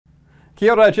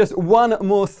Kia ora, just one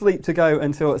more sleep to go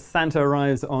until Santa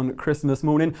arrives on Christmas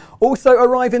morning. Also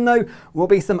arriving though will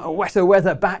be some wetter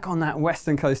weather back on that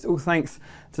western coast, all thanks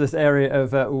to this area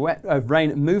of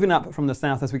rain moving up from the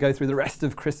south as we go through the rest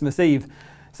of Christmas Eve.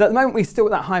 So at the moment we still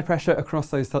got that high pressure across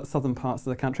those southern parts of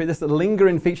the country. This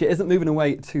lingering feature isn't moving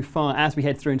away too far as we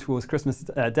head through towards Christmas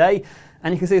Day.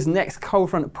 And you can see this next cold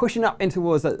front pushing up in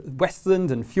towards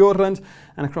Westland and Fjordland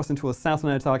and across in towards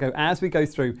Southland Otago as we go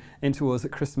through in towards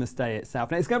Christmas Day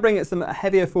itself. And it's going to bring some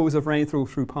heavier falls of rain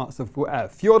through parts of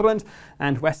Fjordland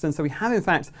and Westland. So we have in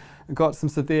fact got some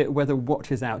severe weather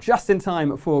watches out just in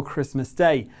time for Christmas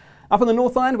Day. Up on the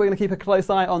North Island, we're going to keep a close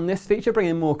eye on this feature,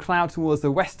 bringing more cloud towards the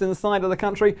western side of the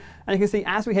country. And you can see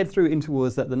as we head through in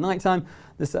towards the night time,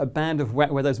 this band of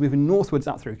wet weather is moving northwards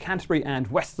up through Canterbury and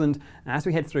Westland as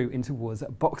we head through in towards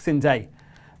Boxing Day.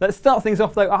 Let's start things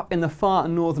off though up in the far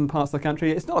northern parts of the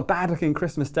country. It's not a bad looking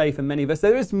Christmas Day for many of us.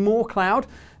 There is more cloud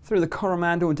through the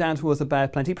Coromandel down towards the Bay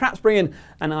of Plenty, perhaps bringing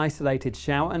an isolated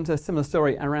shower, and a similar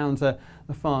story around the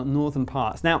far northern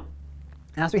parts. Now,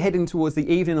 as we head in towards the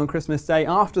evening on Christmas Day,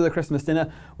 after the Christmas dinner,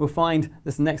 we'll find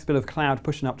this next bit of cloud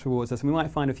pushing up towards us, and we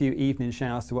might find a few evening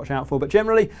showers to watch out for, but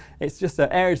generally it's just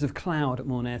areas of cloud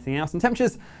more than anything else, and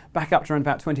temperatures back up to around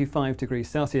about 25 degrees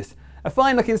Celsius. A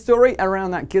fine looking story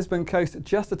around that Gisborne coast,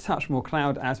 just a touch more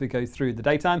cloud as we go through the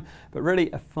daytime, but really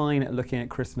a fine looking at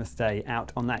Christmas Day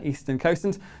out on that eastern coast,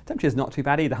 and temperatures not too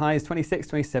bad either. High is 26,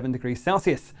 27 degrees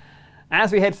Celsius.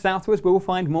 As we head southwards, we'll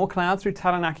find more cloud through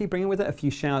Taranaki, bringing with it a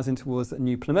few showers in towards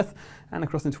New Plymouth and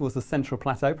across in towards the central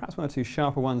plateau, perhaps one or two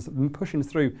sharper ones pushing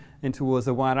through in towards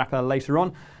the Wairarapa later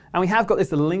on. And we have got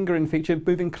this lingering feature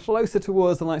moving closer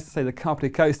towards the likes of, say, the Kapiti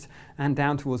coast and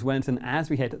down towards Wellington as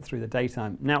we head through the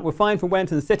daytime. Now, we're fine for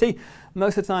Wellington City.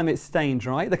 Most of the time it's staying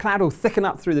dry. The cloud will thicken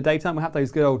up through the daytime. We'll have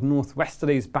those good old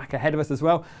northwesterlies back ahead of us as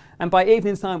well. And by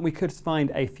evening time, we could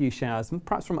find a few showers,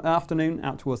 perhaps from afternoon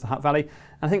out towards the Hutt Valley. And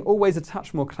I think always a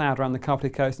touch more cloud around the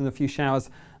Kapiti coast and a few showers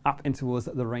up in towards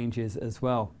the ranges as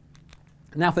well.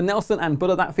 Now for Nelson and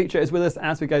Buller, that feature is with us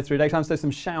as we go through daytime, so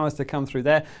some showers to come through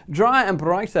there. Drier and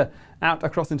brighter out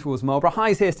across in towards Marlborough.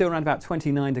 Highs here still around about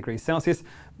 29 degrees Celsius,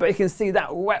 but you can see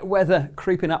that wet weather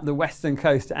creeping up the western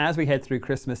coast as we head through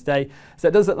Christmas Day. So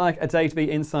it does look like a day to be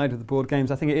inside of the board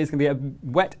games. I think it is going to be a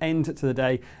wet end to the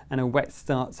day and a wet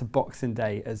start to Boxing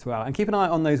Day as well. And keep an eye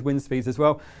on those wind speeds as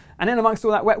well. And in amongst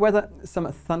all that wet weather,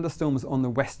 some thunderstorms on the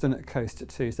western coast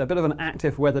too. So a bit of an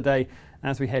active weather day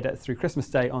as we head through Christmas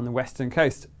Day on the western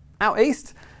coast. Out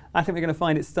east, I think we're going to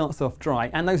find it starts off dry,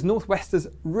 and those northwesters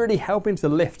really helping to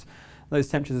lift those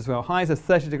temperatures as well. Highs of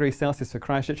 30 degrees Celsius for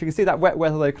Christchurch. You can see that wet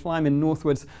weather though climbing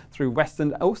northwards through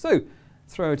Westland, also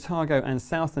through Otago and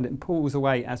Southland. It pulls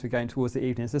away as we go in towards the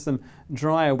evening. So some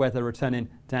drier weather returning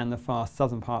down the far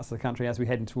southern parts of the country as we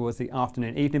head in towards the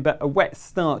afternoon evening. But a wet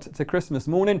start to Christmas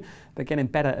morning, but getting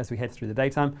better as we head through the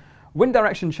daytime. Wind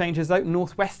direction changes though,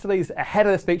 northwesterlies ahead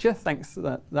of this feature, thanks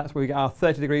to that's where we get our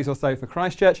 30 degrees or so for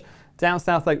Christchurch. Down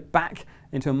south though, back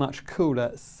into a much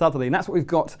cooler southerly, and that's what we've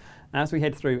got as we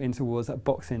head through in towards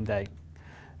Boxing Day.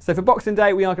 So for Boxing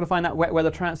Day, we are going to find that wet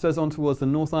weather transfers on towards the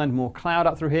north island, more cloud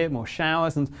up through here, more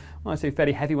showers, and one or two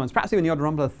fairly heavy ones, perhaps even the odd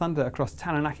rumble of thunder across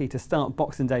Taranaki to start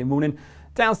Boxing Day morning.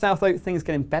 Down south though, things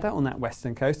getting better on that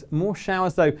western coast. More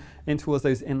showers though in towards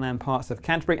those inland parts of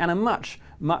Canterbury, and a much,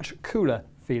 much cooler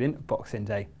feeling Boxing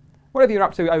Day. Whatever you're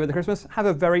up to over the Christmas, have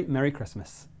a very Merry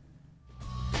Christmas.